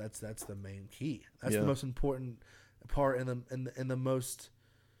 That's the main key. That's the most important part, and the most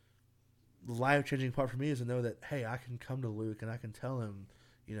life-changing part for me is to know that, hey, I can come to Luke and I can tell him,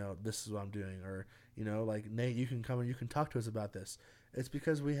 this is what I'm doing, or like, Nate, you can come and you can talk to us about this. It's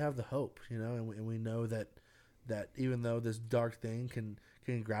because we have the hope, and we know that even though this dark thing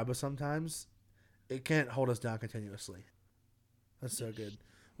can grab us sometimes, it can't hold us down continuously. That's so good.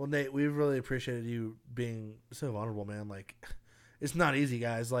 Well, Nate, we really appreciated you being so vulnerable, man. Like, it's not easy,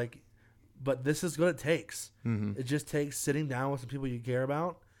 guys. Like, but this is what it takes. Mm-hmm. It just takes sitting down with some people you care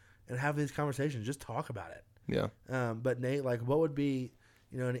about and have these conversations. Just talk about it. Yeah. But Nate, like, what would be,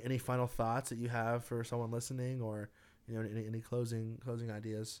 any final thoughts that you have for someone listening, or any closing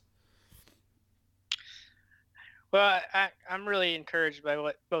ideas? Well, I'm really encouraged by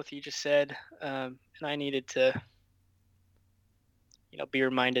what both of you just said, and I needed to, be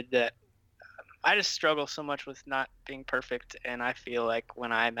reminded that I just struggle so much with not being perfect, and I feel like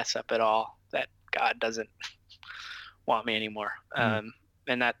when I mess up at all, that God doesn't want me anymore. And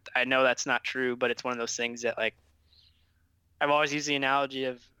that, I know that's not true, but it's one of those things that, like, I've always used the analogy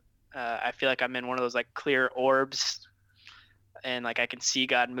of, I feel like I'm in one of those, like, clear orbs, and like, I can see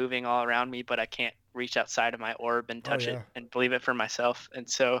God moving all around me, but I can't reach outside of my orb and touch yeah. it and believe it for myself. And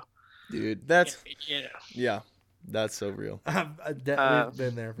so, Dude, that's you know, that's so real. We've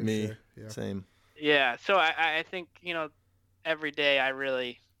been there for Me, sure. Yeah. same. yeah. So I think, every day I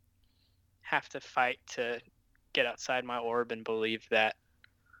really have to fight to get outside my orb and believe that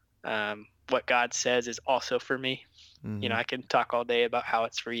what God says is also for me. Mhm. I can talk all day about how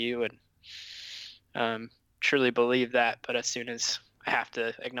it's for you and truly believe that, but as soon as I have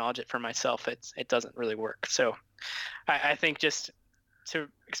to acknowledge it for myself, it doesn't really work. So I think just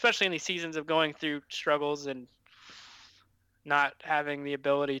especially in these seasons of going through struggles and not having the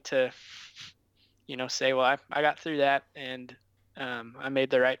ability to, say, well, I got through that and I made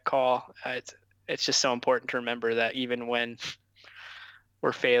the right call. It's just so important to remember that even when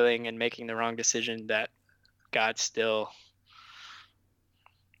we're failing and making the wrong decision, that God still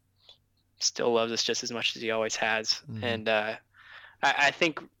loves us just as much as he always has. Mhm. And I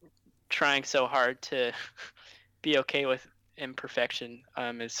think trying so hard to be okay with imperfection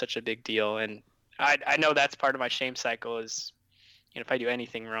is such a big deal. And I know that's part of my shame cycle is, if I do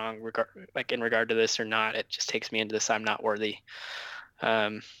anything wrong, in regard to this or not, it just takes me into this I'm not worthy.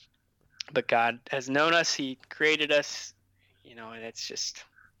 But God has known us. He created us, and it's just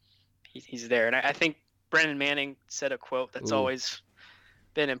he's there. And I think Brennan Manning said a quote that's Ooh. always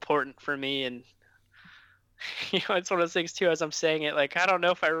been important for me. And, it's one of those things, too, as I'm saying it, like, I don't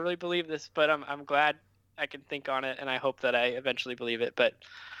know if I really believe this, but I'm glad I can think on it, and I hope that I eventually believe it. But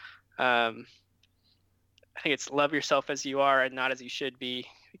I think it's love yourself as you are and not as you should be,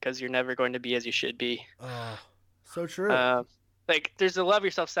 because you're never going to be as you should be. Oh, so true. Like, there's the love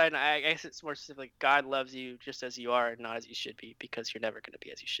yourself side, and I guess it's more specifically God loves you just as you are and not as you should be, because you're never going to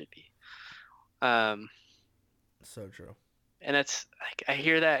be as you should be. So true. And it's like I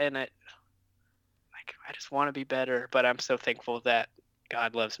hear that, and I just want to be better, but I'm so thankful that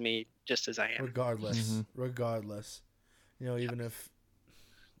God loves me just as I am. Regardless, even if,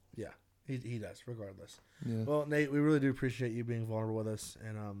 he does. Regardless. Yeah. Well, Nate, we really do appreciate you being vulnerable with us,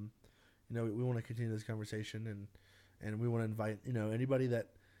 and we want to continue this conversation, and we want to invite anybody that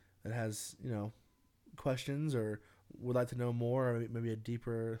has questions or would like to know more, or maybe a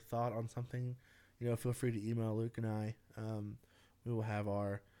deeper thought on something. Feel free to email Luke and I. We will have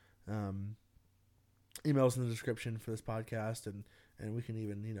our emails in the description for this podcast, and we can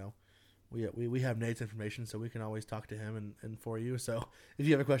even we have Nate's information, so we can always talk to him and for you. So if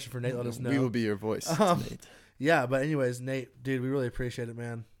you have a question for Nate, let us know. We will be your voice, Nate. Yeah, but anyways, Nate, dude, we really appreciate it,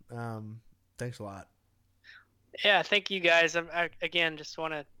 man. Thanks a lot. Yeah, thank you guys. I again just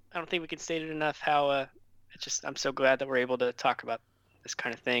want to. I don't think we can state it enough how I'm so glad that we're able to talk about this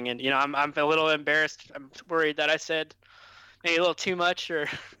kind of thing. And I'm a little embarrassed. I'm worried that I said maybe a little too much, or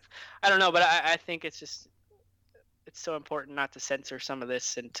I don't know. But I think it's so important not to censor some of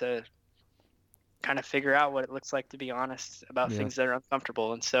this and to kind of figure out what it looks like to be honest about things that are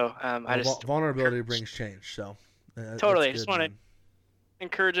uncomfortable. And so vulnerability brings change. So totally, I just want to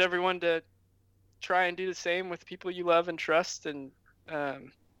encourage everyone to try and do the same with people you love and trust, and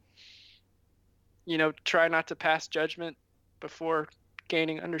try not to pass judgment before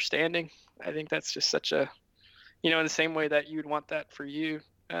gaining understanding. I think that's just such a, in the same way that you would want that for you,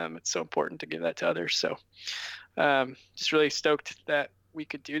 it's so important to give that to others. So just really stoked that we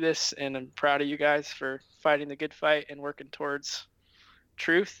could do this, and I'm proud of you guys for fighting the good fight and working towards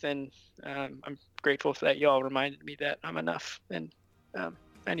truth. And I'm grateful that y'all reminded me that I'm enough, and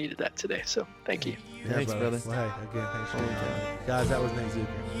I needed that today. So thank you. Yeah, Thanks, brother. Well, hey, again, thanks for your time. Guys, that was Nate Zucker.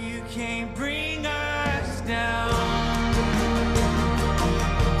 You can't bring us down.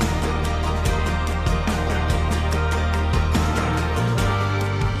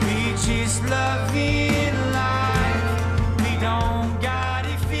 We just love in life. We don't got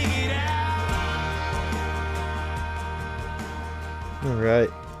it figured out. All right.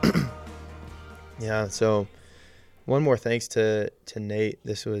 Yeah. So, one more thanks to Nate.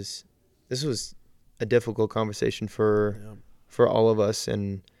 This was a difficult conversation for all of us,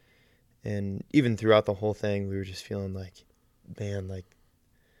 and even throughout the whole thing, we were just feeling like, man, like,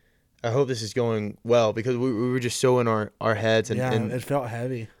 I hope this is going well, because we were just so in our heads, and it felt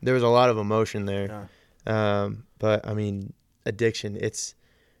heavy. There was a lot of emotion there. Yeah. But I mean, addiction, it's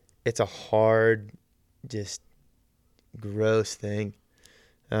a hard, just gross thing.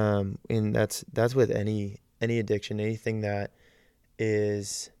 And that's with any addiction, anything that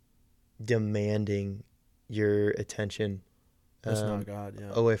is demanding your attention. That's not God.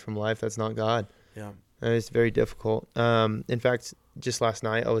 Yeah. Away from life. That's not God. Yeah. And it's very difficult. In fact, just last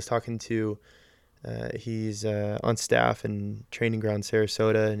night I was talking to, he's on staff in Training Ground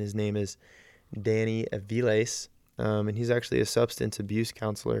Sarasota, and his name is Danny Aviles, and he's actually a substance abuse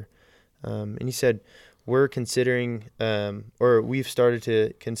counselor. And he said, we're considering, or we've started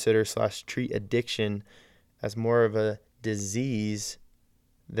to consider / treat addiction as more of a disease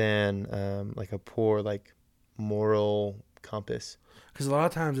than like a poor like moral compass. Because a lot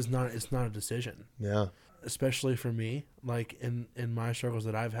of times it's not a decision. Yeah. Especially for me, like in my struggles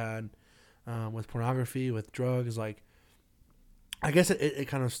that I've had with pornography, with drugs, like I guess it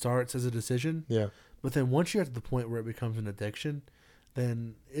kind of starts as a decision. Yeah. But then once you're at the point where it becomes an addiction,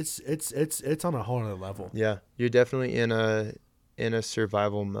 then it's on a whole other level. Yeah. You're definitely in a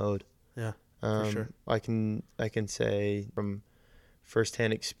survival mode. Yeah. For sure. I can say from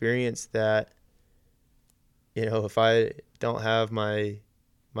firsthand experience that, you know, if I don't have my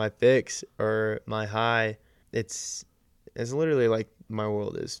fix or my high, it's literally like my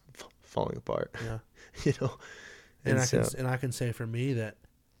world is falling apart. Yeah. You know, and I can say for me that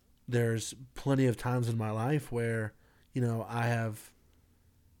there's plenty of times in my life where, you know, I have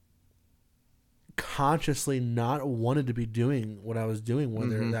consciously not wanted to be doing what I was doing,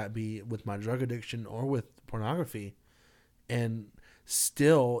 whether that be with my drug addiction or with pornography. And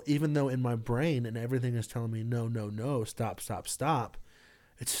still, even though in my brain and everything is telling me, no, stop,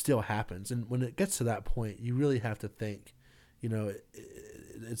 it still happens. And when it gets to that point, you really have to think, you know,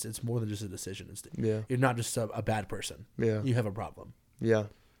 it's more than just a decision. You're not just a bad person. Yeah. You have a problem. Yeah,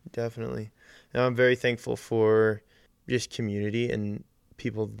 definitely. And I'm very thankful for just community and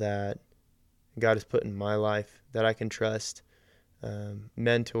people that God has put in my life that I can trust,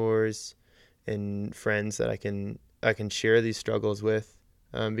 mentors and friends that I can share these struggles with,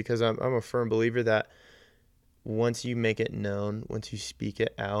 because I'm a firm believer that once you make it known, once you speak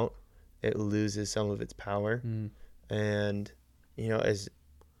it out, it loses some of its power. And, you know,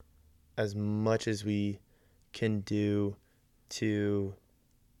 as much as we can do to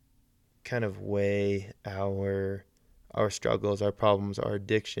kind of weigh our struggles, our problems, our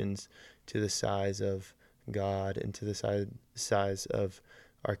addictions to the size of God and to the size of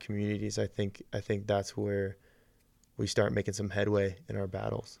our communities, I think that's where we start making some headway in our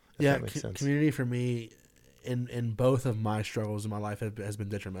battles. Yeah, that makes sense. Community for me in both of my struggles in my life has been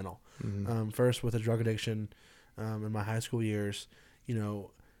detrimental. First with a drug addiction in my high school years, you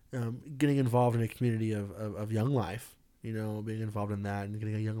know, getting involved in a community of Young Life, you know, being involved in that and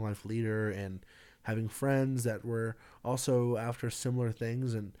getting a Young Life leader and having friends that were also after similar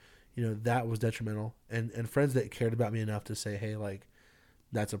things, and you know, that was detrimental, and friends that cared about me enough to say, hey, like,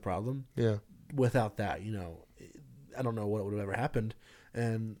 that's a problem. Yeah. Without that, you know, I don't know what would have ever happened.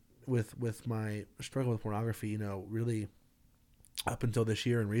 And with my struggle with pornography, you know, really up until this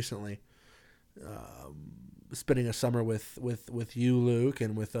year and recently, spending a summer with you, Luke,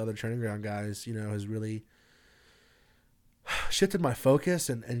 and with other training ground guys, you know, has really shifted my focus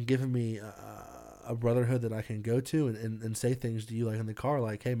and given me a brotherhood that I can go to and say things to you, like in the car,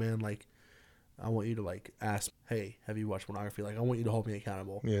 like, hey man, like, I want you to like ask, hey, have you watched pornography? Like, I want you to hold me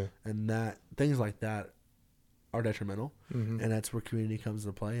accountable. Yeah. And that things like that are detrimental, and that's where community comes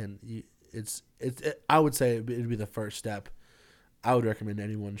into play. And I would say it'd be the first step I would recommend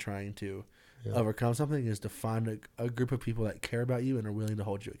anyone trying to overcome something, is to find a group of people that care about you and are willing to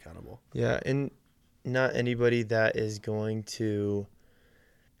hold you accountable. Yeah, and not anybody that is going to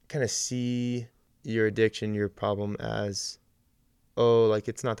kind of see your addiction, your problem as, oh, like,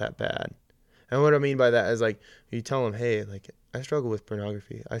 it's not that bad. And what I mean by that is, like, you tell them, hey, like, I struggle with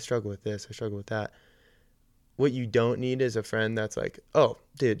pornography. I struggle with this. I struggle with that. What you don't need is a friend that's like, oh,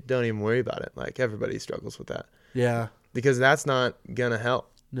 dude, don't even worry about it. Like, everybody struggles with that. Yeah. Because that's not going to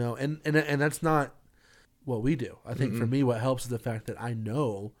help. No, and that's not what we do. I think for me, what helps is the fact that I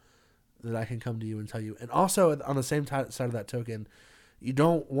know that I can come to you and tell you. And also, on the same side of that token, you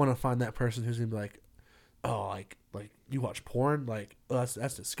don't want to find that person who's going to be like, oh, like you watch porn? Like, oh,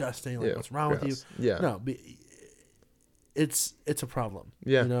 that's disgusting. Like, what's wrong with you? Yeah. No, it's a problem.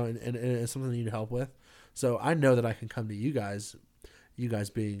 Yeah. You know, and it's something you need help with. So I know that I can come to you guys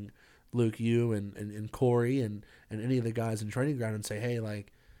being Luke, you, and Corey, and any of the guys in training ground, and say, hey,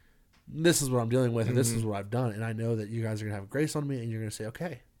 like, this is what I'm dealing with, and this is what I've done. And I know that you guys are going to have grace on me, and you're going to say,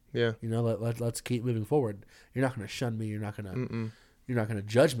 okay. Yeah. You know, let's keep moving forward. You're not going to shun me. You're not going to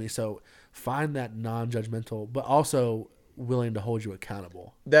judge me. So find that non-judgmental, but also willing to hold you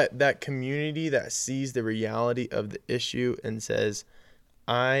accountable. That community that sees the reality of the issue and says,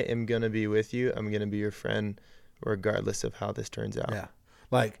 I am going to be with you. I'm going to be your friend regardless of how this turns out. Yeah.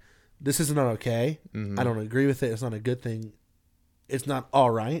 Like, this is not okay. I don't agree with it. It's not a good thing. It's not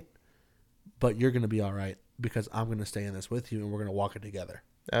all right, but you're going to be all right because I'm going to stay in this with you, and we're going to walk it together.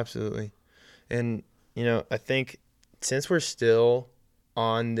 Absolutely. And, you know, I think since we're still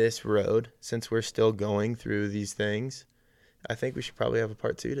on this road, since we're still going through these things, I think we should probably have a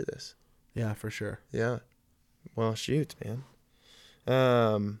part 2 to this. Yeah, for sure. Yeah. Well, shoot, man.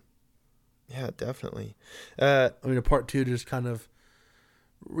 Yeah, definitely. I mean, a part 2 just kind of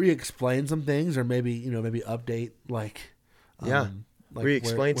re-explain some things, or maybe update Yeah.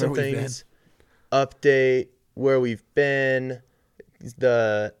 Re-explain where some we've been. things. Update where we've been.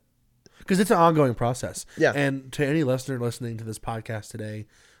 Because it's an ongoing process. Yeah. And to any listener listening to this podcast today,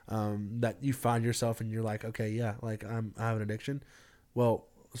 that you find yourself and you're like, okay, yeah, like I have an addiction. Well,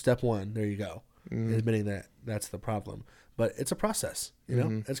 step 1, there you go, admitting that that's the problem. But it's a process, you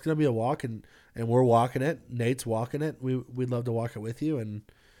know. It's going to be a walk, and we're walking it. Nate's walking it. We'd love to walk it with you, and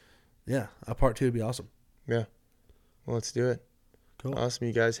yeah, a part 2 would be awesome. Yeah. Well, let's do it. Cool. Awesome,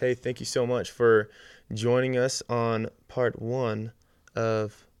 you guys. Hey, thank you so much for joining us on part 1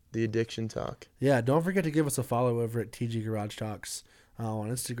 of the Addiction Talk. Yeah, don't forget to give us a follow over at TG Garage Talks on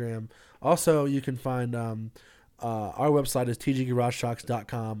Instagram. Also, you can find our website is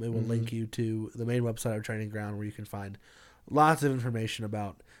tggaragetalks.com. It will link you to the main website of Training Ground, where you can find lots of information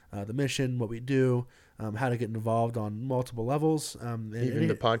about the mission, what we do, how to get involved on multiple levels. Even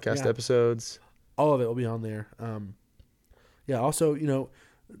the podcast episodes. All of it will be on there. Yeah. Also,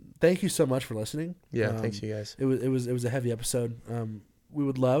 thank you so much for listening. Yeah, thanks you guys. It was a heavy episode. We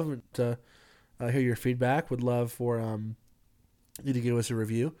would love to hear your feedback. Would love for you to give us a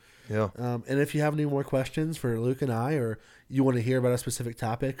review. Yeah. And if you have any more questions for Luke and I, or you want to hear about a specific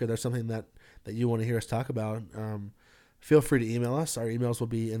topic, or there's something that you want to hear us talk about, feel free to email us. Our emails will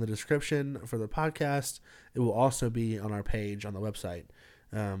be in the description for the podcast. It will also be on our page on the website.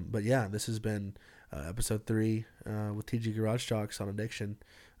 But yeah, this has been episode 3 with TG Garage Talks on addiction,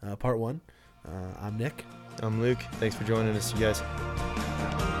 part 1. I'm Nick. I'm Luke. Thanks for joining us, you guys.